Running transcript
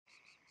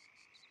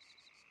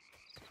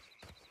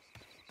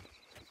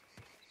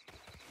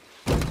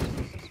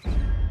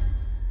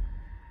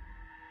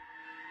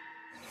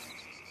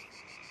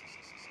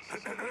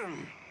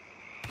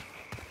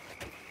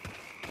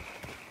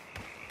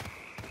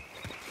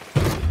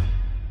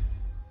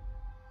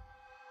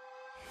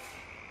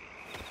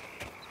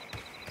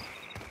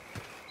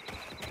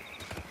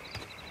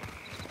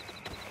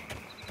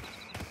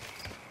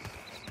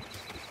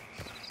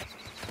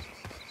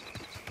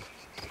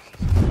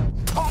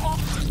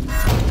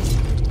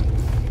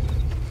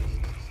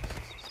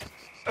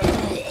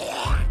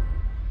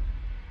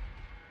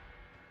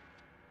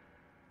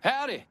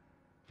Howdy.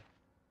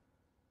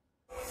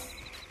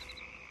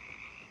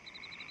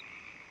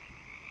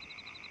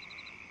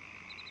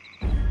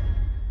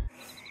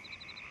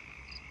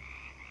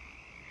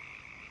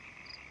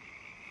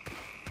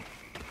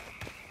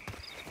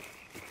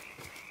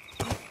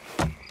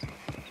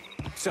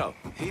 So,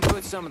 he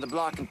puts some of the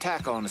block and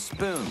tackle on a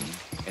spoon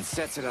and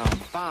sets it on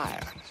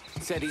fire.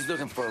 Said he's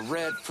looking for a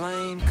red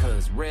flame,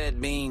 'cause red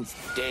means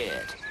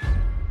dead.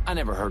 I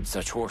never heard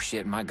such horse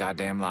shit in my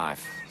goddamn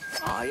life.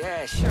 Oh,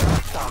 yeah, sure, I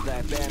thought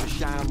that banner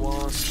shine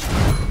once.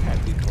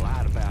 Had people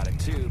out about it,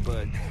 too,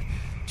 but...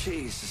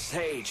 Jesus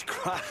H.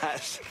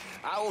 Christ,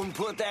 I wouldn't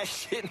put that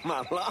shit in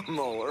my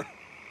lawnmower.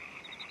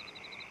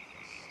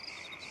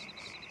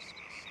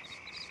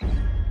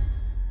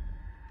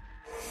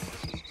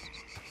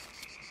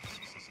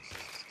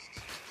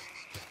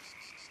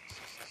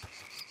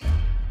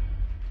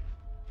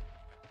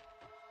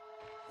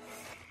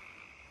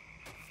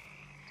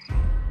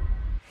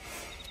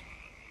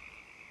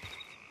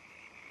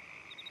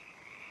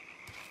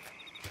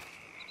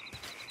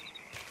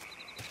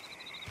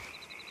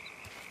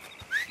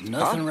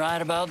 Nothing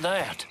right about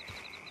that.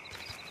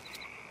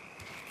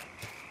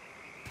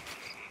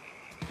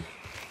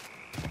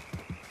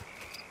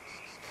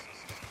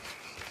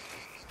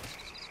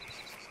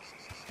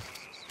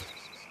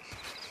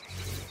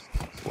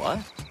 What?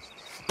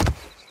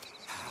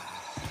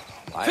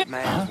 White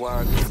man's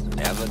work is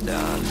never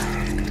done.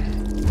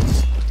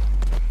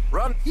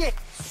 Run! Yeah!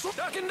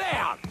 Ducking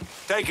down!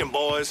 Take him,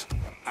 boys.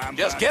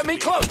 Just get me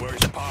close! There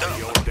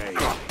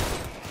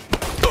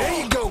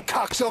you go,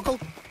 cocksucker!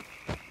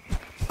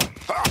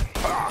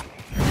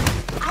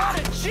 Run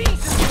it,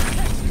 Jesus!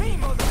 That's me,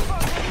 motherfucker!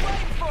 What are you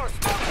waiting for?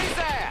 Smoke his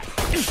ass!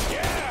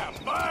 Yeah,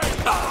 bang!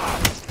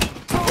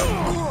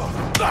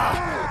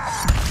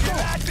 Get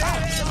that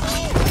dead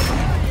asshole!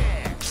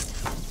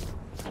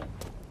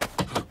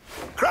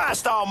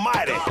 Christ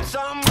almighty! Drop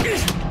some!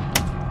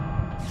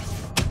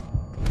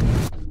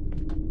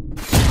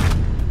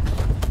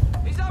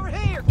 He's over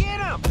here! Get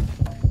him!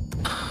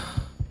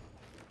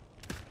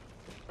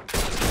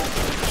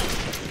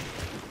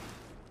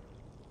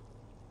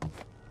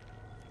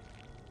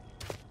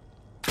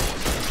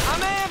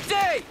 I'm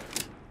empty!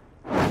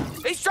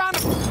 He's trying to...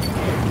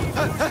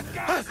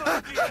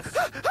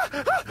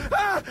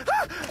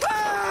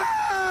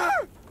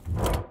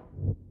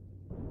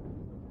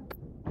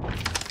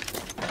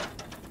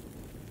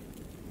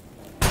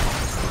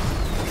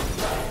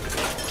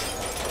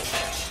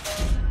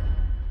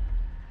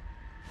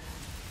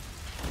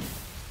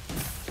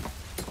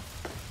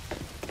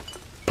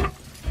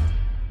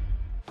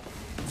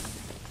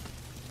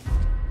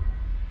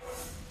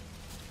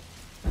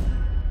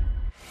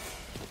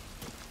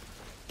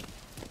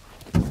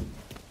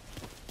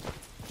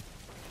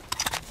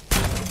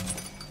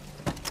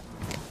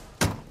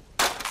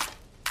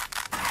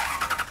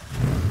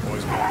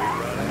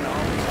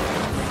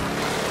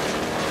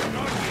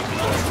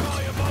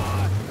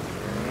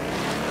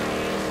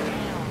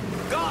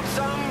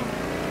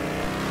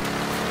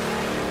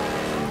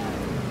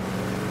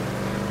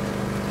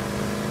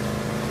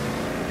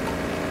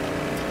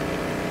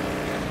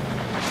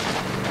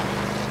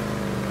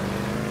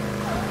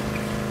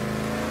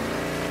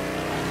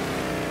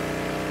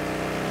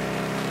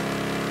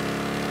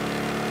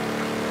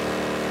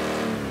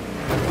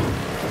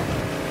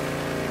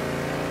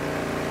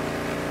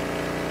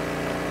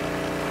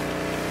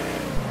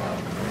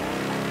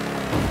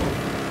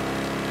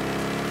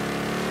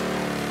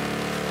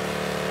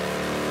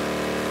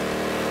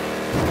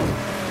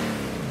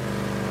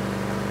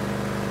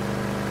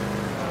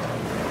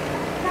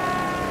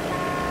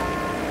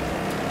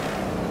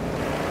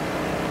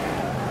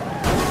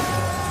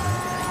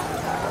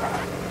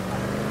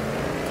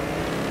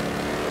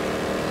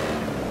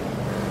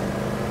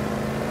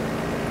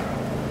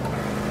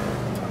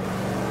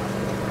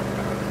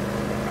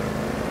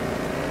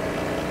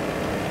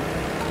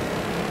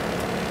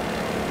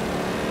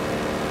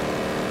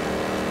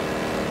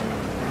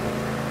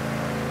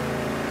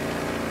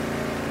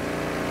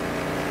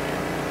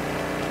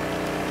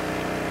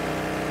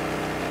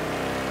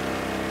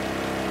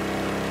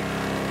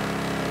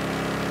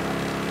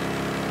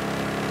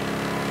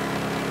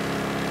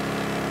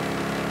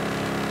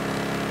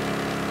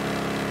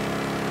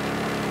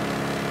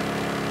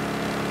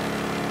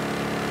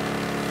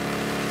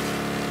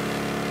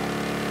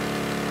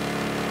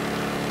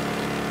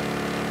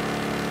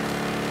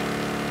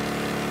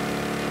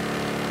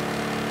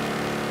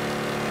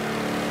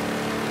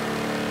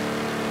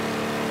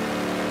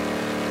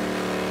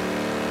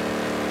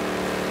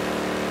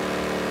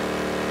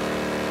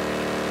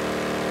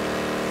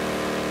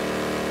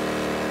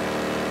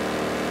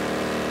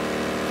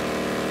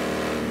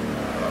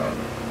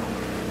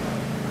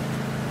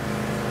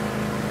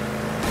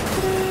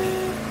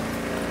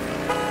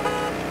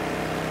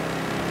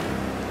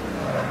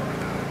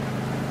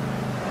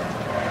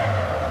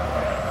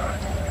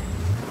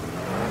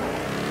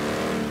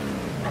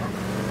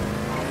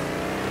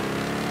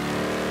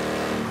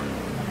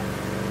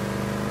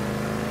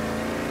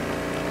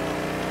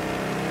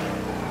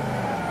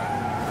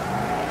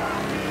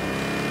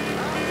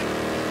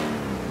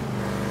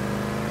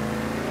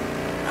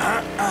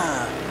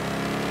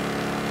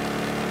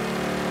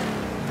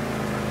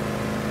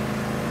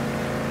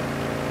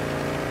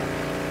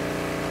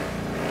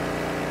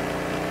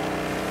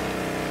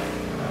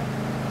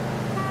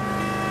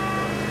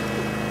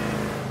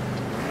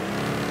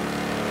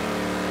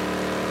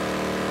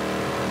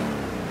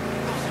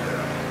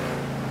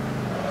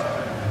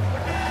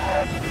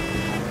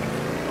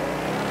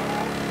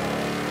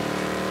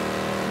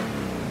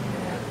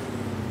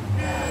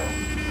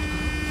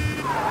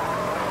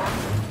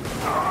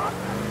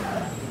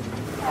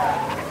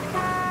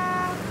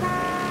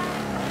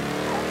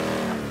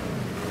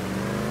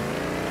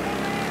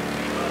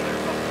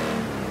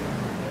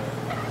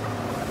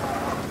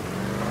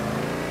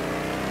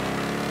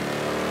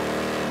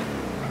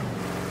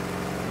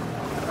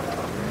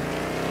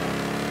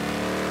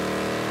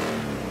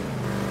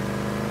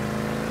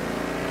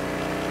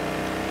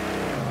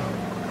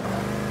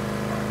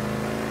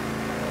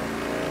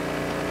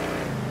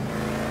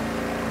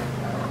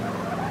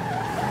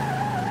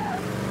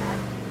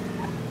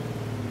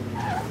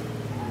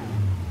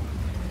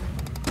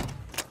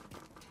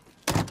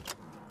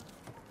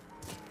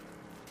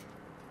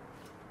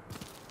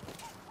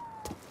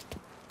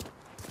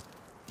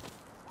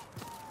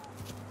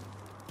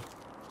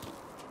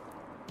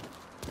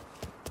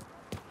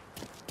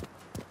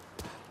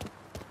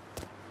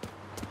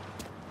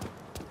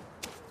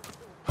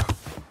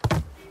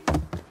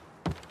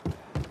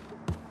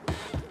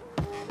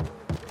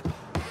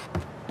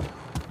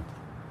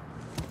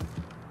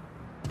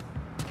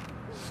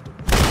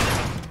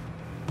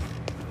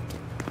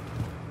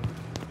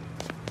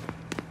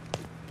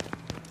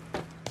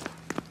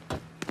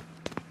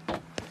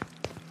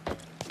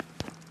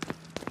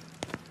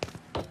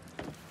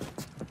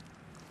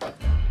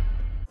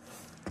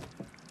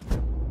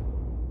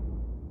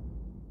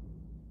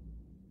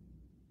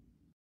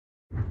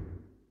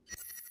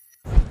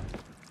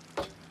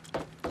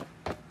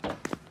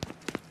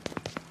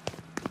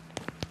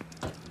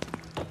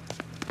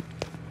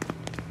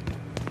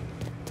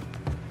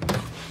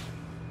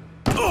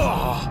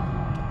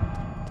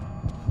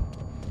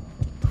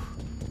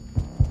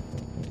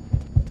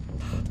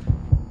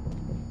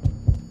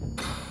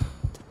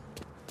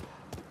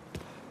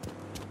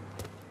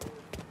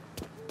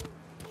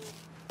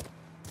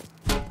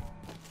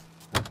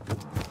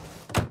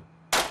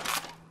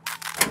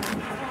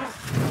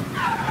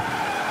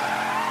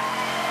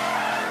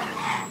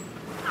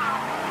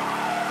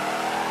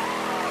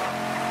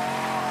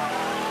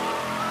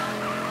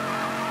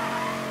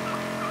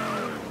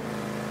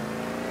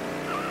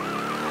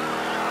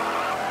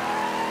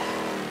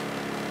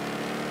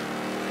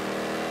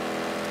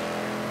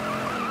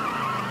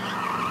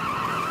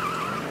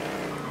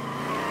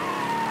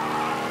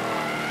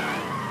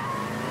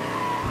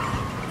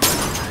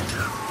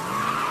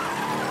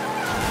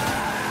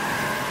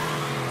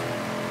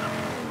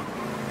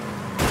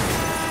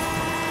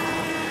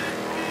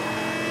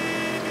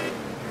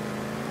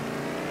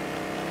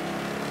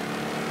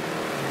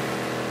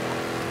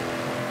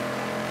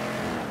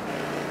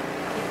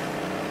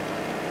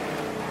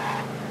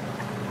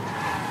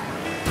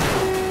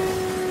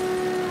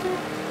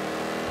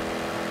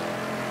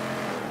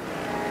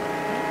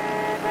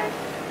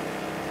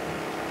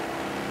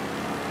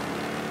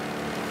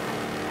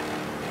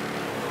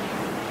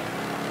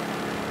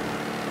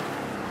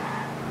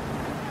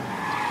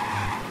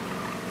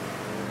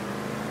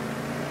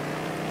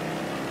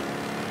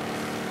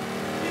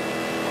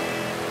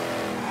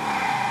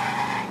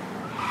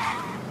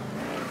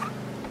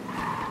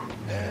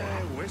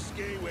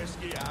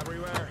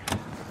 everywhere.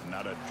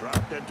 Not a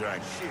drop to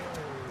drag shit.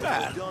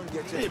 Ah,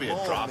 maybe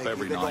a drop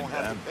every now and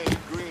then.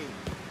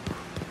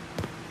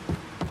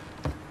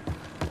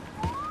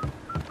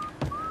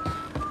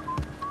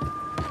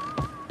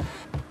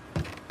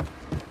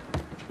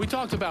 We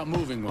talked about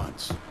moving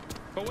once,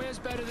 but where's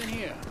better than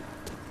here?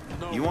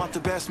 You want the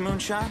best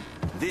moonshine?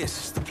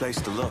 This is the place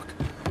to look.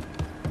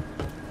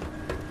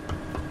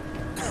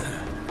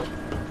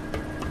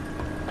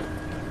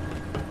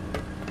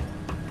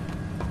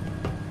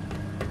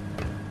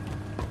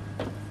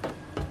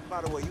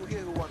 By the way, you hear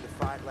who won the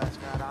fight last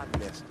night? I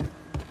missed it.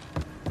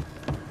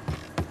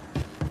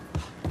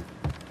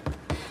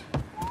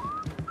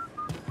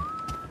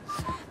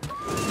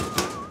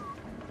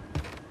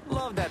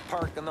 Loved that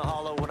park in the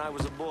hollow when I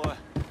was a boy.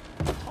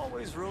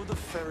 Always rode the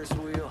Ferris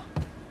wheel.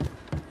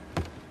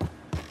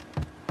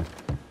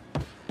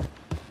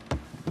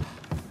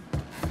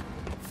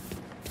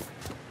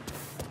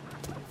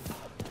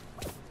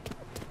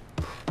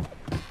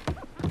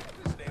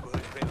 This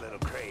neighborhood's been a little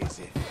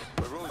crazy,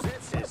 but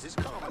Rosette says it's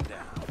calming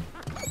down.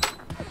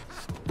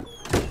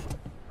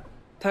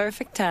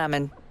 Perfect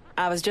timing.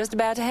 I was just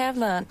about to have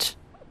lunch.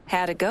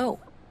 How'd it go?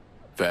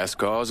 Fast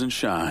cars and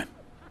shine.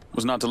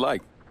 What's not to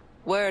like?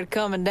 Word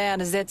coming down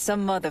is that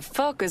some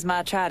motherfuckers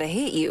might try to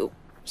hit you.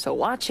 So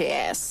watch your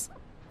ass.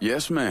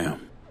 Yes,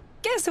 ma'am.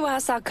 Guess who I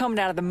saw coming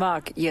out of the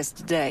market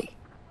yesterday?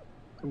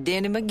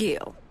 Denny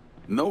McGill.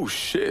 No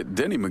shit,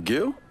 Denny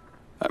McGill?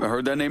 I haven't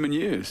heard that name in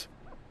years.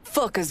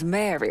 Fucker's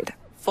married.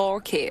 4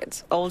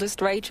 kids.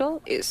 Oldest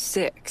Rachel is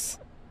 6.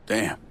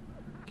 Damn. Can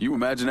you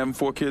imagine having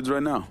 4 kids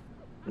right now?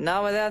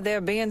 Not without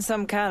there being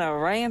some kind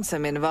of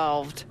ransom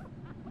involved.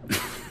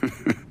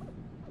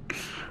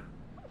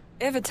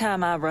 Every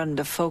time I run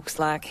into folks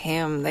like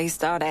him, they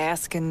start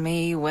asking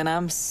me when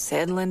I'm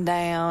settling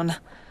down,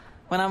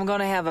 when I'm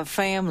gonna have a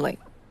family.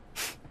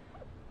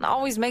 It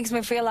always makes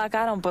me feel like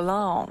I don't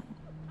belong.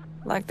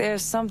 Like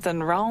there's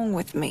something wrong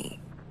with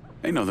me.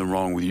 Ain't nothing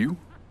wrong with you.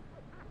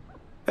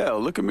 Hell,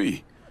 look at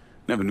me.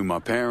 Never knew my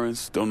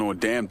parents, don't know a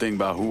damn thing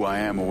about who I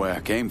am or where I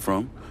came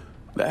from.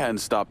 That hadn't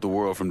stopped the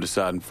world from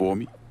deciding for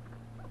me.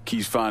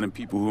 Keeps finding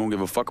people who don't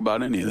give a fuck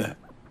about any of that.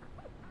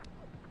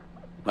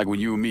 Like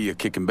when you and me are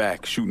kicking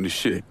back, shooting the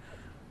shit.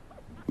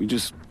 We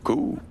just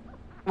cool.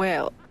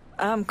 Well,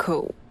 I'm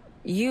cool.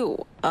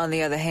 You, on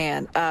the other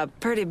hand, are a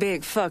pretty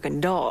big fucking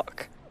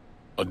dork.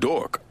 A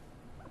dork?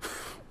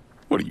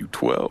 What are you,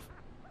 12?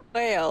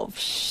 Well,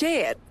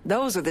 shit.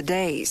 Those are the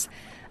days.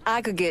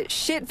 I could get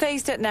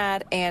shit-faced at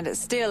night and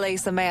still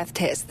ace a math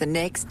test the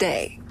next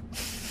day.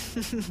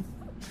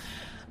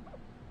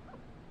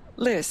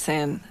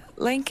 Listen,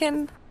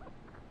 Lincoln,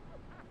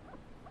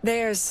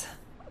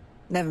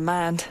 never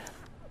mind.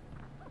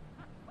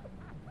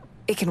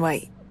 It can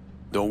wait.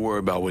 Don't worry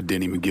about what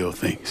Denny McGill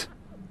thinks.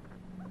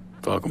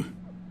 Fuck him.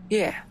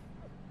 Yeah.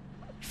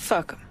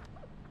 Fuck him.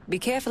 Be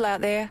careful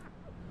out there.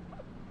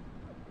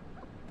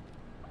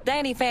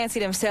 Danny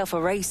fancied himself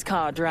a race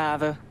car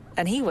driver,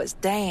 and he was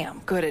damn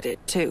good at it,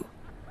 too.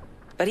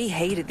 But he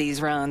hated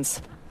these runs.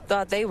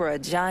 Thought they were a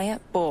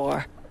giant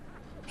bore.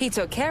 He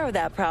took care of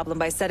that problem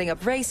by setting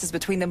up races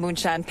between the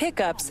moonshine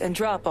pickups and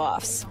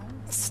drop-offs.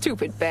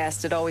 Stupid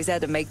bastard always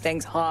had to make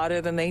things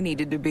harder than they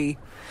needed to be.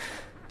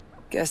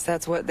 Guess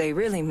that's what they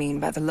really mean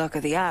by the luck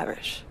of the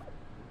Irish.